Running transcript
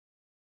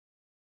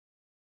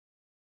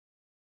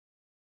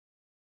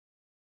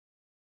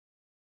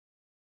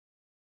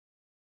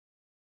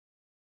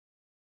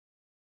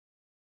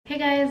Hey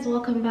guys,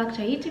 welcome back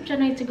to our YouTube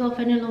channel. It's your girl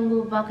Fanny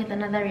back with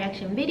another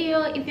reaction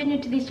video. If you're new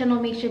to this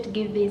channel, make sure to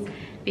give this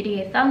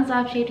video a thumbs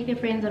up, share it with your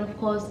friends, and of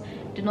course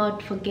do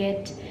not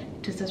forget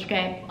to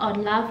subscribe. I'd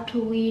love to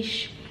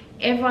wish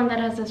everyone that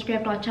has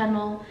subscribed to our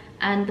channel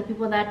and the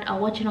people that are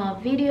watching our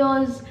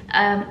videos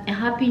a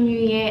happy new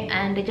year,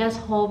 and I just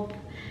hope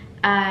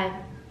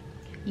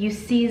you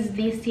seize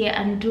this year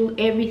and do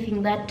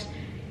everything that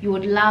you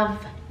would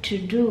love to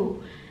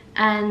do.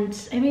 And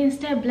I mean,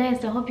 stay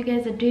blessed. I hope you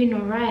guys are doing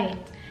all right.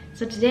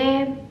 So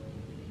today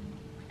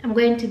I'm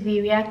going to be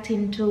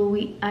reacting to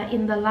we are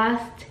in the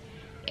last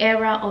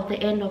era of the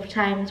end of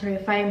times,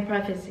 Horrifying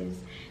Prophecies.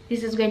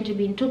 This is going to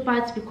be in two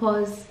parts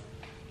because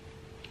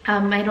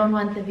I don't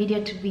want the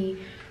video to be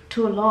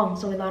too long.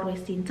 So without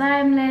wasting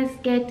time, let's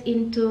get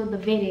into the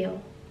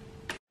video.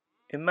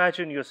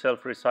 Imagine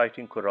yourself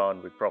reciting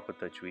Quran with proper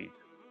tajweed.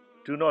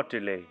 Do not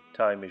delay,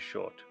 time is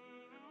short.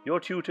 Your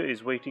tutor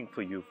is waiting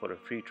for you for a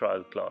free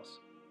trial class.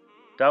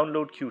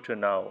 Download Tutor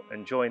now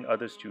and join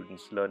other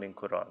students learning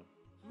Quran.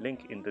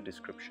 Link in the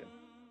description.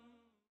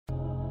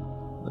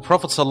 The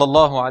Prophet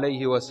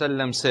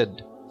ﷺ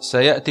said,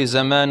 "Sayati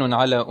zamanun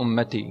ala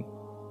ummati."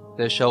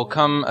 There shall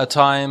come a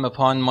time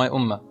upon my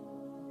ummah,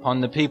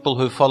 upon the people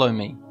who follow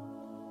me,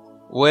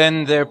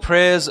 when their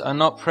prayers are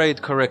not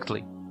prayed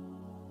correctly,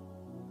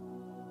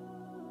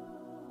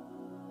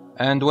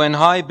 and when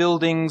high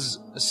buildings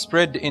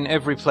spread in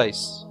every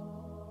place,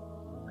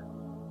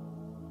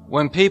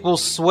 when people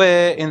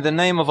swear in the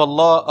name of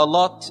Allah a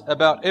lot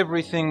about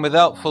everything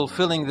without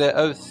fulfilling their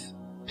oath,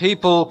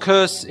 people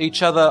curse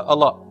each other a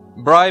lot,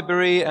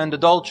 bribery and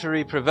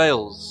adultery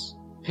prevails,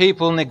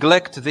 people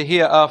neglect the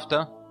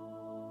hereafter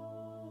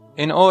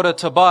in order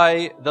to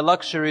buy the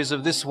luxuries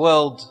of this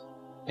world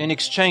in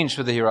exchange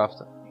for the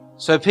hereafter.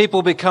 So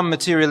people become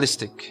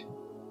materialistic.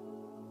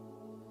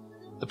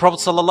 The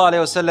Prophet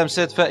ﷺ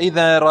said,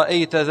 فَإِذَا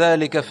رَأَيْتَ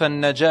ذَلِكَ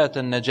فَالنَّجَاةَ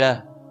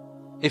النَّجَاةِ.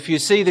 If you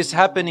see this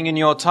happening in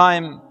your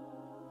time,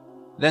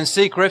 then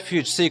seek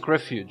refuge, seek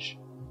refuge.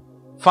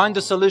 Find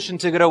a solution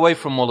to get away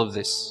from all of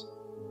this.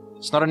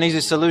 It's not an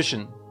easy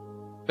solution,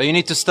 but you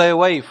need to stay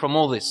away from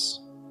all this.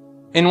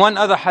 In one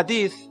other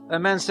hadith, a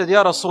man said,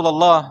 Ya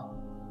Rasulullah,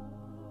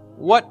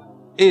 what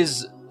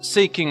is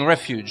seeking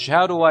refuge?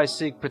 How do I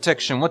seek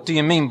protection? What do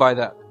you mean by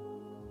that?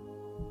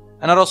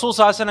 And Rasul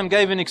ﷺ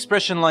gave an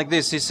expression like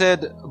this. He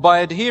said, by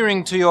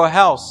adhering to your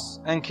house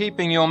and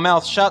keeping your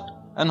mouth shut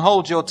and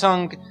hold your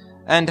tongue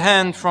and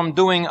hand from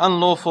doing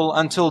unlawful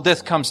until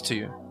death comes to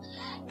you.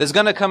 There's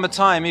going to come a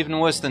time even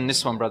worse than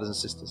this one, brothers and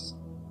sisters,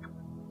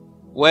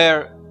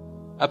 where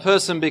a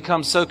person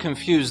becomes so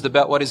confused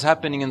about what is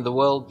happening in the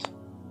world,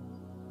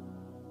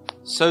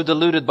 so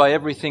deluded by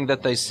everything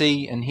that they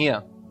see and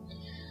hear,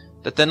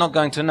 that they're not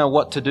going to know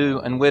what to do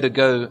and where to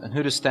go and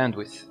who to stand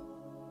with,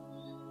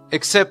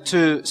 except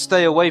to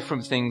stay away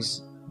from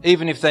things,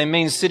 even if they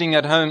mean sitting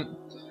at home,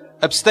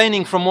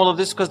 abstaining from all of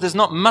this, because there's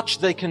not much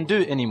they can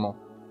do anymore.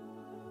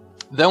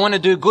 They want to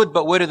do good,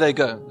 but where do they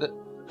go?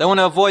 They want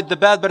to avoid the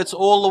bad, but it's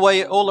all the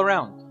way, all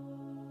around.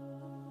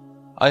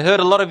 I heard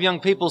a lot of young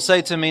people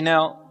say to me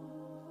now,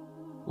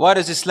 why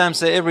does Islam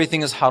say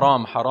everything is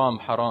haram, haram,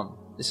 haram?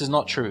 This is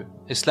not true.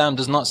 Islam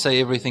does not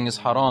say everything is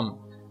haram.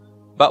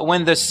 But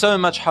when there's so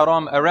much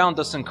haram around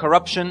us and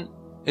corruption,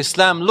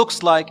 Islam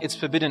looks like it's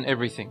forbidden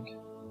everything.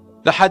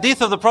 The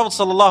hadith of the Prophet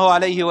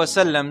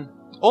ﷺ,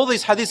 all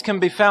these hadiths can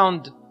be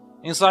found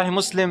in Sahih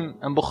Muslim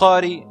and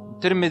Bukhari,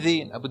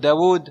 Tirmidhi, Abu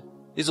Dawood.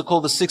 These are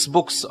called the 6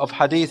 books of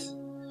hadith,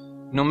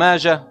 Ibn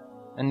Majah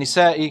and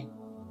Nisa'i.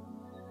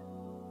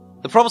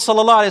 The Prophet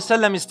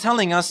ﷺ is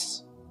telling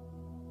us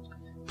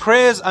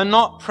prayers are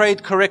not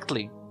prayed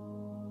correctly.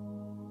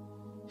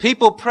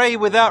 People pray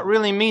without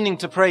really meaning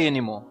to pray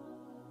anymore.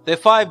 Their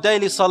 5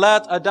 daily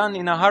salat are done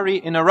in a hurry,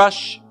 in a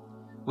rush,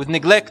 with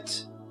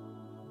neglect.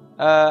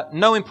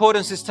 No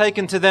importance is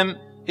taken to them.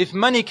 If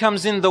money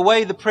comes in the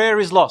way, the prayer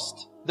is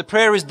lost. The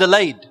prayer is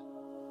delayed.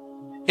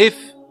 If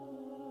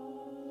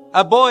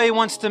a boy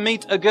wants to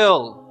meet a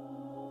girl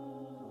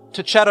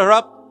to chat her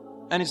up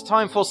and it's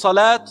time for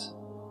salat,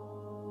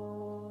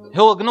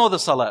 he'll ignore the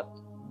salat.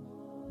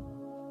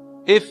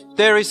 If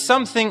there is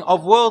something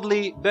of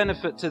worldly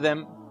benefit to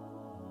them,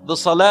 the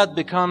salat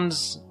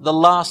becomes the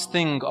last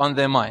thing on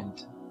their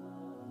mind.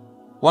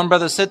 One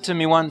brother said to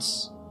me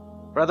once,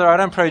 brother, I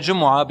don't pray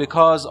Jumu'ah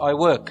because I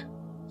work.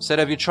 I said,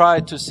 have you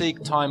tried to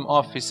seek time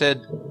off? He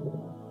said,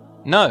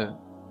 no,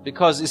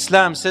 because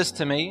Islam says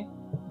to me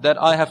that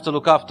I have to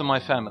look after my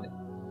family.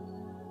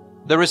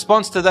 The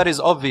response to that is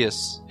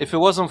obvious. If it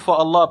wasn't for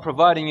Allah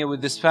providing you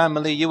with this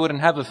family, you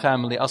wouldn't have a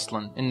family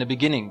aslan in the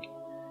beginning.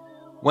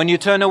 When you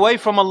turn away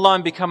from Allah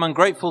and become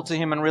ungrateful to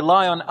Him and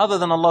rely on other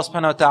than Allah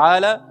subhanahu wa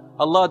ta'ala,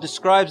 Allah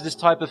describes this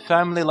type of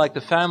family like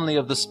the family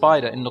of the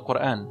spider in the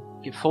Quran.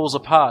 It falls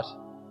apart.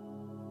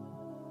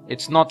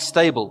 It's not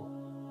stable.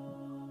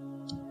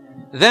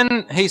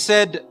 Then he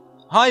said,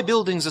 high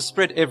buildings are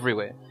spread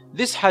everywhere.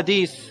 This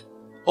hadith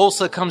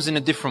also comes in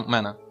a different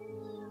manner.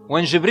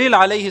 When Jibreel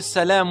alayhi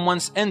salam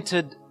once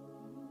entered,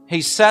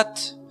 he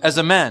sat as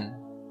a man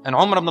And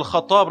Umar ibn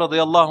al-Khattab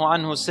radiyallahu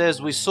anhu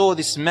says, we saw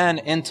this man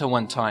enter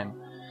one time.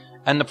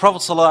 And the Prophet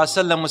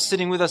ﷺ was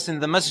sitting with us in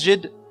the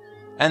masjid.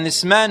 And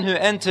this man who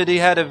entered, he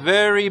had a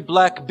very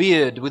black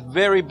beard with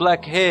very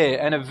black hair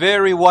and a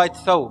very white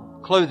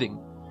clothing.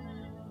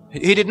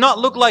 He did not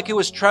look like he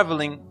was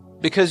traveling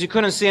because you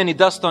couldn't see any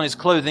dust on his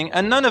clothing,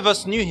 and none of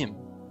us knew him.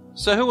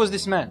 So who was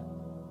this man?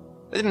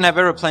 They didn't have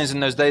aeroplanes in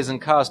those days and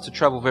cars to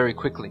travel very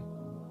quickly.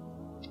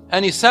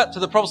 And he sat to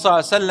the Prophet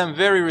ﷺ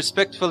very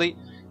respectfully.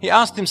 He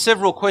asked him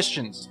several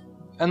questions.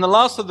 And the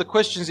last of the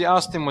questions he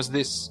asked him was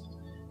this: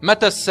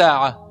 Mata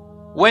s.a.w?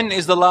 When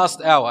is the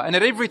last hour? And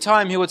at every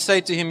time he would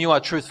say to him, you are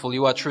truthful,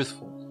 you are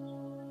truthful.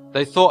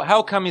 They thought,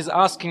 how come he's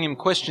asking him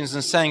questions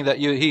and saying that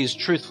he is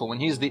truthful when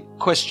he's the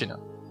questioner?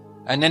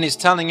 And then he's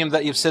telling him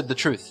that you've said the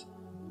truth,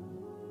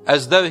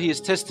 as though he is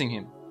testing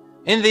him.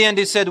 In the end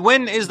he said,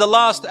 when is the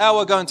last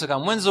hour going to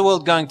come? When's the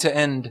world going to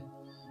end?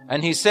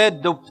 And he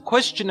said, the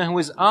questioner who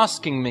is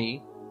asking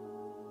me,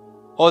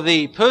 or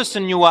the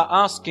person you are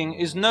asking,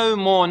 is no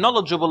more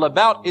knowledgeable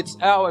about its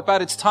hour,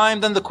 about its time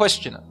than the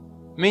questioner.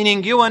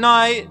 Meaning you and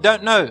I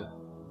don't know.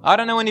 I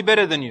don't know any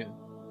better than you.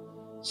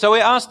 So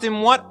we asked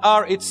him, what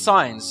are its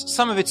signs?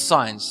 Some of its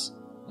signs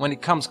when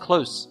it comes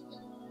close.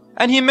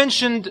 And he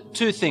mentioned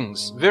two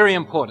things, very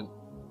important.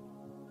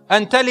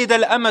 أن تلد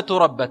الأمة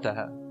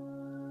ربتها.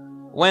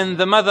 When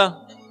the mother,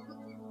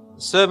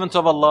 servant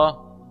of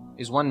Allah,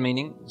 is one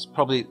meaning. It's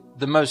probably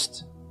the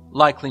most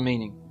likely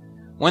meaning.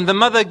 When the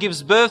mother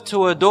gives birth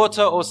to a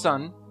daughter or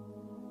son,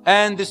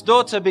 and this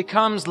daughter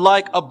becomes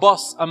like a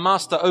boss, a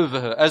master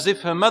over her, as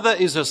if her mother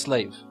is her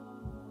slave.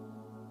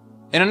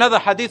 In another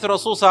hadith,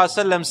 Rasul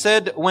ﷺ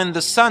said, when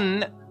the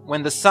son,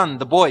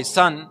 the boy,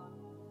 son,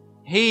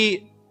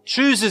 he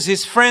chooses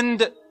his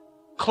friend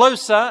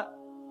closer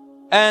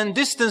and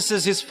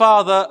distances his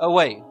father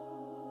away.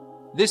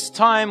 This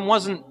time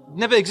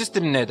never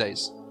existed in their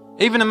days.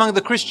 Even among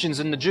the Christians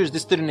and the Jews,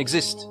 this didn't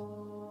exist.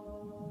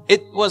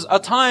 It was a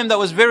time that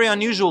was very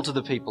unusual to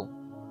the people.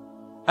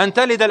 أن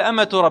تلد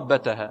الأمة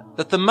ربتها.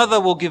 That the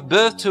mother will give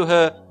birth to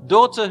her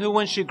daughter who,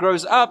 when she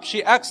grows up,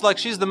 she acts like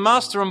she's the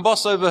master and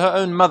boss over her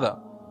own mother.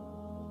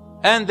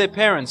 And their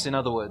parents, in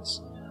other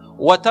words.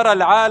 وترى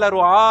العال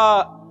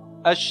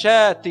رعاء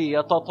الشاة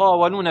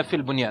يتطاولون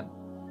في البنيان.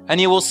 And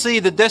you will see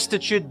the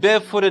destitute,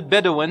 barefooted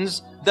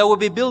Bedouins that will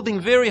be building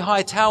very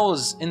high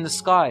towers in the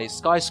sky,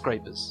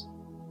 skyscrapers.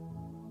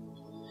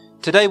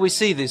 Today we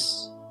see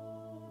this.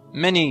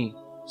 Many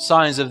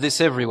signs of this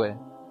everywhere.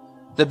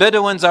 The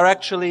Bedouins are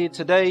actually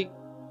today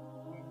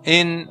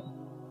in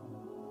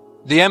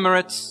the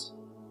Emirates,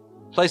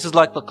 places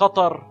like the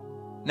Qatar.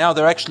 Now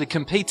they're actually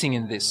competing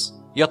in this.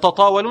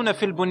 يَتَطَاوَلُونَ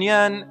فِي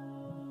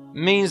الْبُنْيَانِ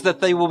means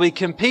that they will be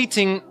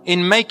competing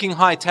in making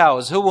high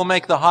towers. Who will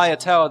make the higher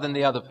tower than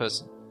the other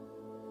person?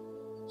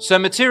 So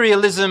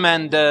materialism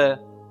and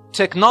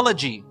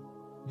technology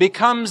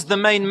becomes the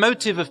main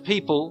motive of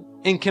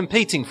people in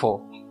competing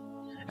for.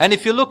 And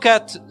if you look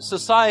at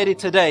society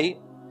today,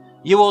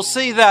 you will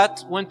see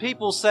that when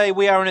people say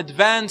we are an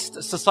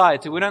advanced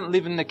society, we don't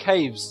live in the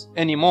caves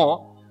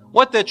anymore,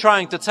 what they're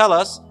trying to tell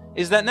us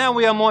is that now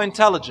we are more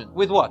intelligent.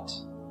 With what?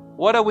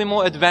 What are we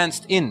more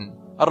advanced in?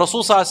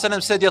 Rasul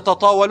ﷺ said,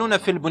 يَتَطَاوَلُونَ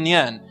فِي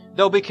الْبُنْيَانِ.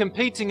 They'll be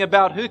competing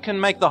about who can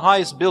make the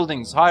highest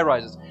buildings, high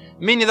rises.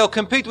 Meaning they'll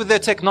compete with their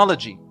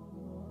technology,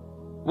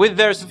 with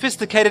their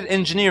sophisticated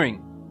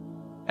engineering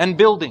and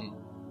building.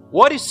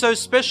 What is so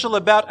special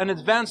about an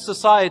advanced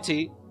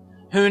society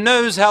who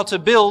knows how to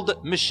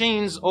build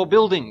machines or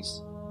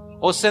buildings,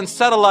 or send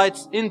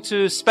satellites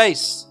into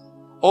space,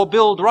 or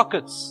build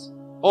rockets,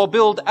 or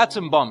build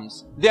atom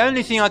bombs? The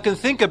only thing I can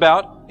think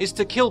about is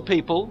to kill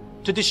people,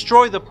 to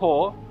destroy the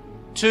poor,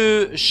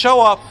 to show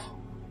off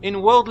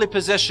in worldly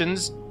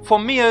possessions for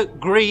mere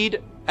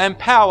greed and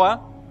power,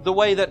 the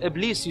way that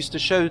Iblis used to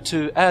show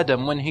to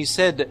Adam when he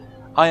said,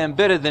 I am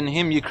better than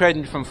him, you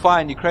created him from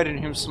fire and you created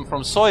him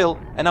from soil,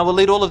 and I will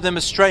lead all of them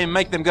astray and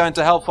make them go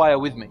into hellfire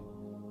with me.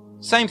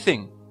 Same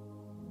thing.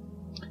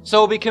 So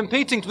we'll be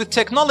competing with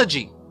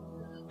technology.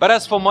 But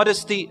as for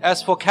modesty,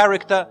 as for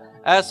character,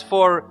 as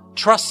for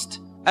trust,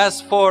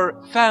 as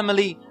for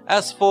family,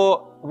 as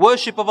for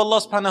worship of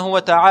Allah subhanahu wa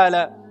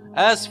ta'ala,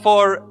 as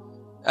for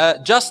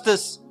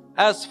justice,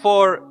 as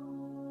for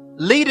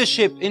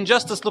leadership in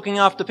justice, looking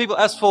after people,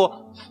 as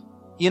for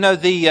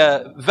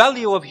the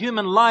value of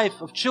human life,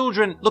 of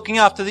children, looking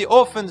after the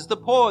orphans, the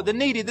poor, the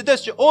needy, the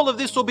destitute, all of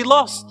this will be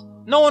lost.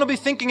 No one will be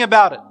thinking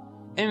about it.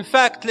 In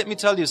fact, let me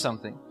tell you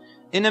something.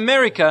 In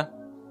America,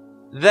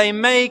 they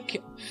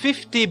make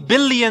 $50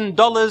 billion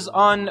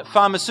on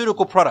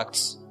pharmaceutical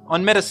products,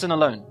 on medicine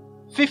alone.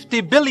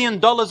 $50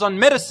 billion on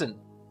medicine.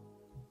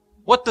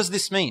 What does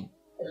this mean?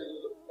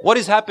 What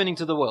is happening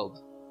to the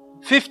world?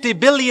 $50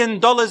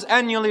 billion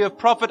annually of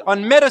profit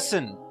on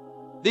medicine.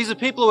 These are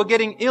people who are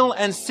getting ill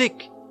and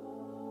sick.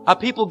 Are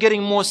people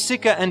getting more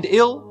sicker and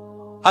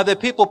ill? Are there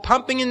people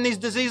pumping in these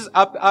diseases?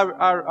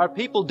 Are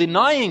people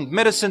denying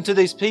medicine to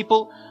these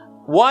people?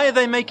 Why are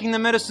they making the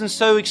medicine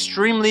so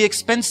extremely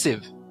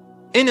expensive?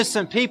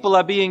 Innocent people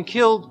are being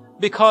killed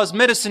because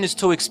medicine is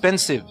too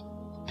expensive.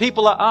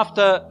 People are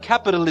after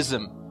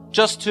capitalism.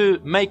 just to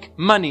make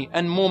money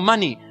and more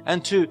money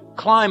and to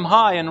climb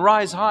high and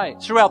rise high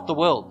throughout the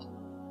world.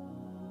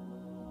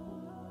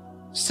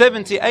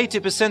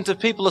 70-80% of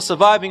people are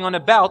surviving on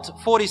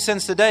about 40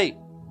 cents a day.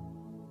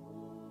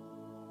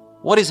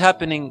 What is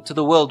happening to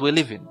the world we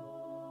live in?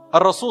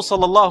 Rasul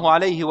sallallahu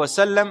alayhi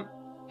wasallam,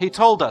 he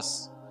told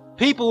us,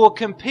 people will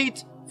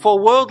compete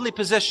for worldly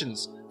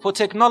possessions, for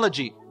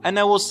technology, and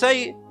they will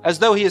say, as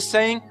though he is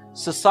saying,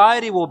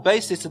 society will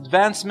base its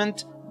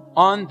advancement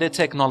on their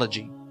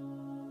technology.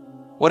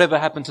 Whatever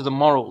happened to the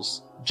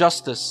morals,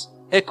 justice,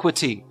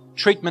 equity,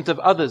 treatment of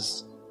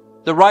others,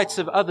 the rights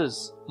of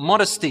others,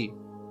 modesty?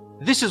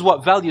 This is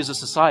what values a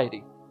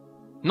society,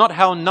 not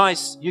how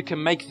nice you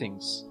can make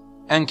things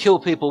and kill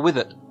people with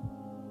it.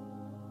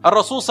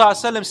 Rasul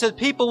said,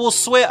 people will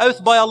swear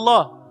oath by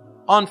Allah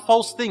on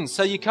false things.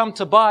 So you come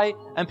to buy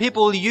and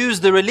people will use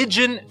the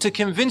religion to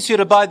convince you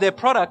to buy their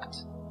product.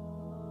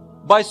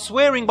 By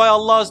swearing by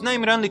Allah's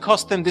name, it only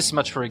costs them this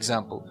much, for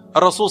example.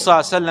 Rasul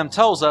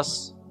tells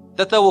us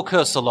that they will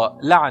curse Allah,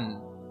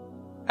 la'an.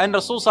 And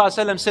Rasul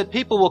said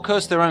people will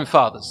curse their own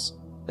fathers.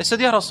 They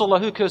said, Ya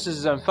Rasulullah, who curses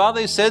his own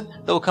father? He said,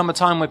 there will come a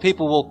time where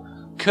people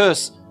will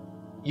curse,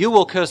 you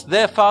will curse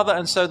their father,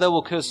 and so they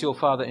will curse your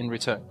father in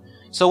return.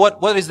 So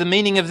what is the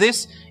meaning of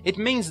this? It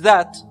means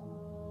that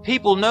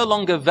people no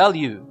longer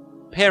value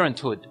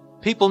parenthood.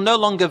 People no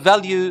longer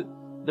value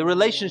the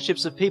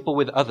relationships of people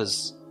with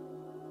others.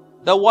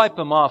 They'll wipe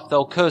them off,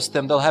 they'll curse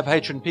them, they'll have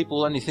hatred, and people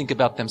will only think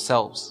about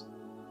themselves.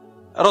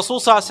 Rasul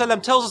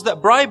ﷺ tells us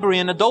that bribery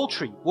and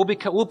adultery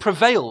will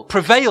prevail.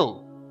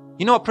 Prevail.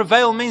 You know what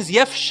prevail means?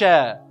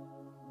 Yafsha.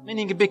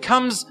 Meaning it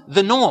becomes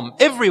the norm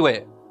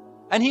everywhere.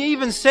 And he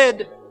even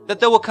said that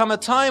there will come a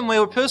time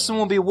where a person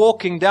will be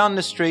walking down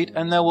the street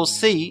and they will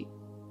see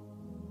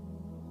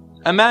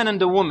a man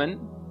and a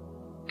woman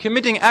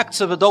committing acts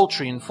of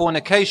adultery and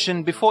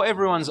fornication before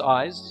everyone's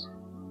eyes,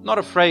 not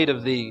afraid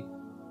of the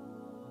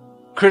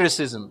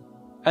criticism.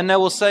 And they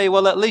will say,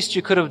 well, at least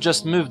you could have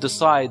just moved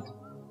aside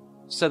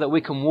so that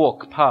we can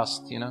walk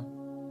past, you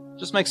know.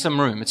 Just make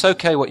some room. It's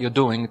okay what you're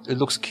doing. It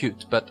looks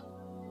cute, but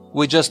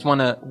we just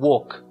want to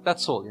walk.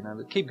 That's all, you know.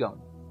 But keep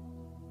going.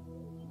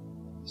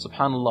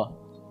 Subhanallah.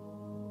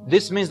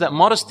 This means that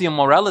modesty and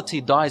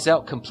morality dies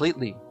out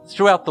completely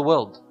throughout the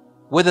world,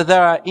 whether they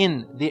are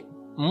in the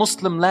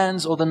Muslim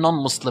lands or the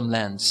non-Muslim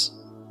lands.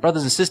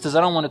 Brothers and sisters,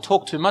 I don't want to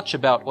talk too much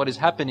about what is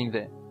happening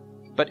there.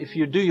 But if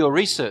you do your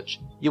research,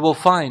 you will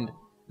find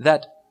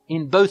that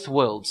in both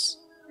worlds,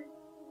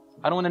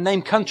 I don't want to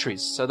name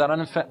countries so that I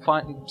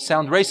don't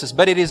sound racist,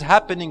 but it is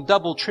happening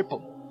double,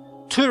 triple.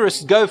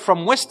 Tourists go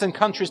from Western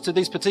countries to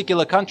these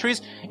particular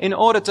countries in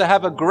order to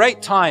have a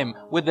great time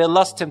with their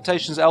lust,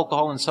 temptations,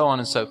 alcohol, and so on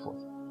and so forth.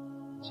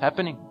 It's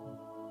happening.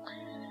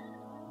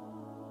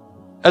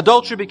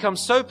 Adultery becomes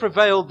so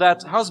prevalent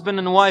that husband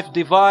and wife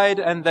divide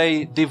and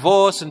they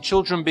divorce, and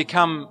children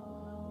become,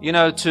 you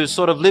know, to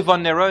sort of live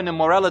on their own, and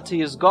morality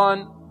is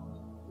gone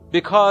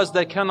because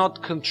they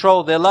cannot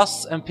control their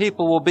lusts, and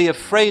people will be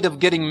afraid of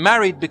getting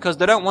married because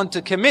they don't want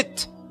to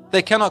commit.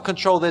 They cannot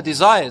control their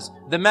desires.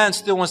 The man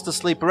still wants to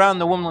sleep around,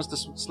 the woman wants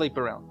to sleep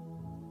around.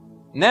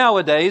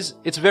 Nowadays,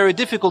 it's very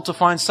difficult to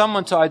find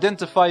someone to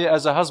identify you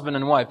as a husband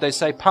and wife. They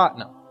say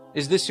partner.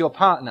 Is this your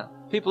partner?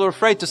 People are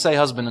afraid to say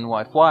husband and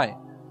wife. Why?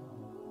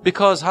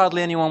 Because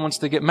hardly anyone wants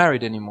to get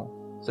married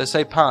anymore. So they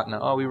say partner.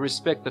 Oh, we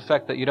respect the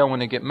fact that you don't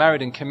want to get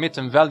married and commit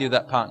and value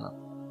that partner.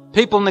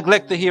 People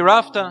neglect the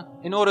hereafter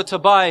in order to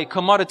buy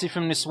commodity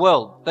from this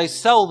world. They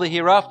sell the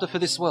hereafter for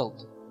this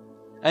world.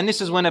 And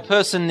this is when a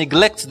person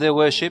neglects their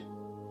worship,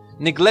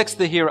 neglects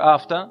the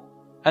hereafter,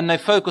 and they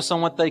focus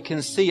on what they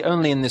can see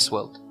only in this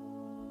world.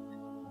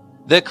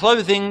 Their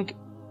clothing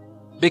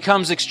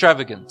becomes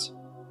extravagant.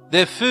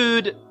 Their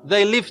food,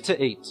 they live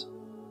to eat.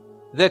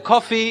 Their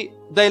coffee,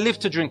 they live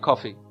to drink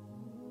coffee.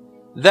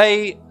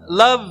 They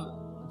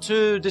love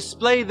to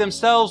display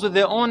themselves with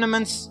their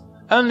ornaments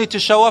only to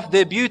show off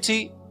their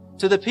beauty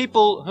to the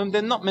people whom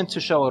they're not meant to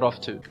show it off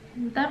to.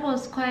 That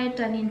was quite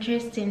an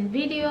interesting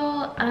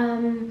video.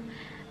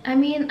 I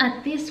mean,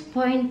 at this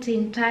point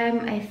in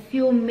time, I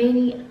feel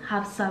many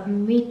have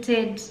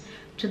submitted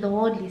to the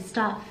worldly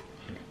stuff.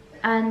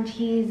 And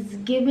he's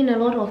giving a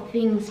lot of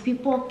things.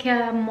 People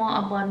care more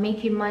about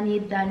making money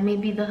than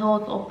maybe the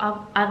health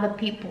of other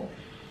people.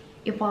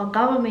 If our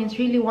governments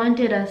really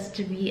wanted us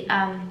to be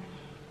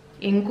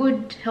in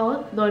good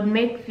health, they would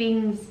make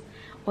things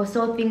or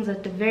sell things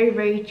at a very,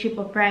 very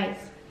cheaper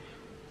price.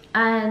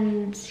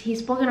 And he's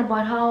spoken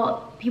about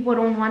how people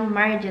don't want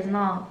marriages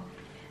now.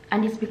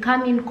 And it's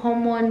becoming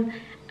common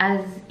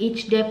as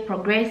each day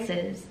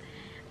progresses.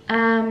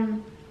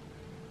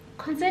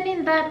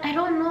 Concerning that, I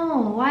don't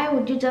know. Why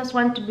would you just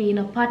want to be in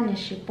a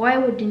partnership? Why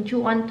wouldn't you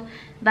want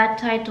that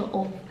title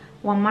of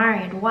we're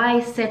married?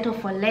 Why settle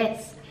for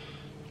less?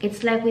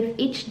 It's like with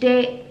each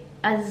day,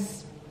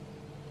 as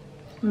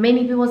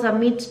many people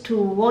submit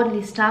to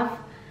worldly stuff,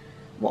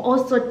 we're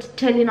also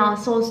telling our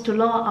souls to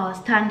lower our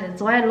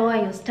standards. Why lower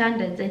your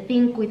standards? I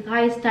think with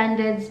high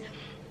standards,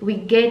 we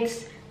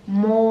get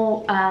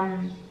more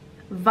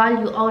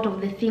value out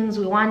of the things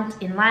we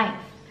want in life.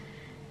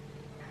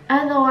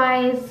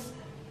 Otherwise,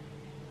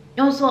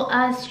 also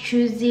us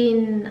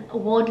choosing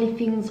worldly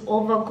things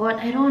over God,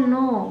 I don't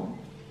know.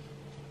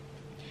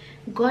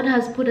 God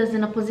has put us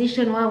in a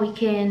position where we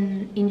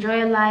can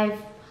enjoy life.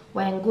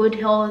 We're in good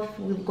health.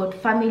 We've got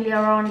family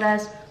around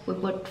us.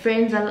 We've got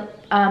friends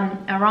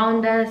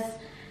around us,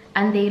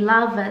 and they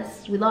love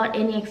us without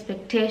any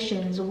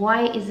expectations.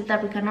 Why is it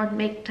that we cannot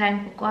make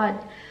time for God?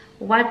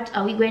 What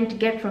are we going to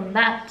get from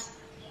that?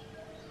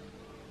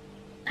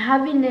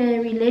 Having a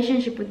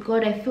relationship with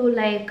God, I feel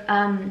like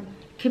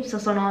keeps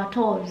us on our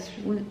toes.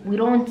 We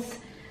don't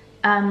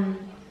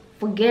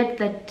forget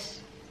that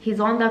He's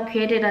the one that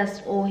created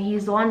us, or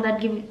He's the one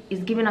that is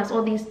giving us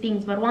all these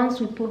things. But once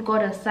we put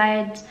God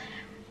aside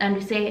and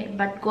we say,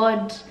 but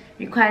God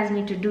requires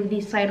me to do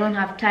this, so I don't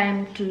have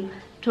time to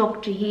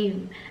talk to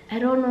Him, I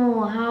don't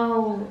know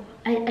how.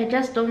 I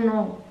just don't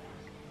know.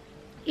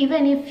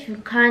 Even if you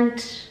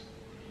can't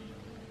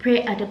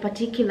pray at a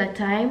particular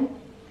time,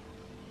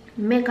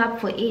 make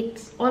up for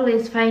it.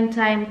 Always find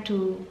time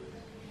to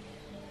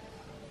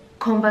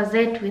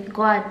conversate with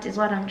God is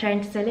what I'm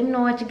trying to say. Let me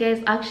know what you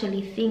guys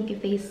actually think.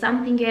 If there is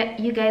something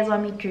you guys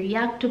want me to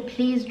react to,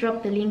 please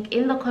drop the link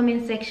in the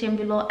comment section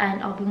below,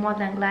 and I'll be more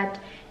than glad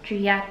to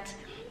react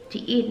to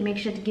it. Make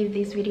sure to give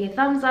this video a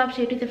thumbs up,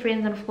 share it with your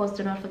friends, and of course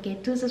do not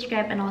forget to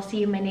subscribe, and I'll see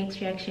you in my next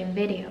reaction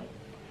video.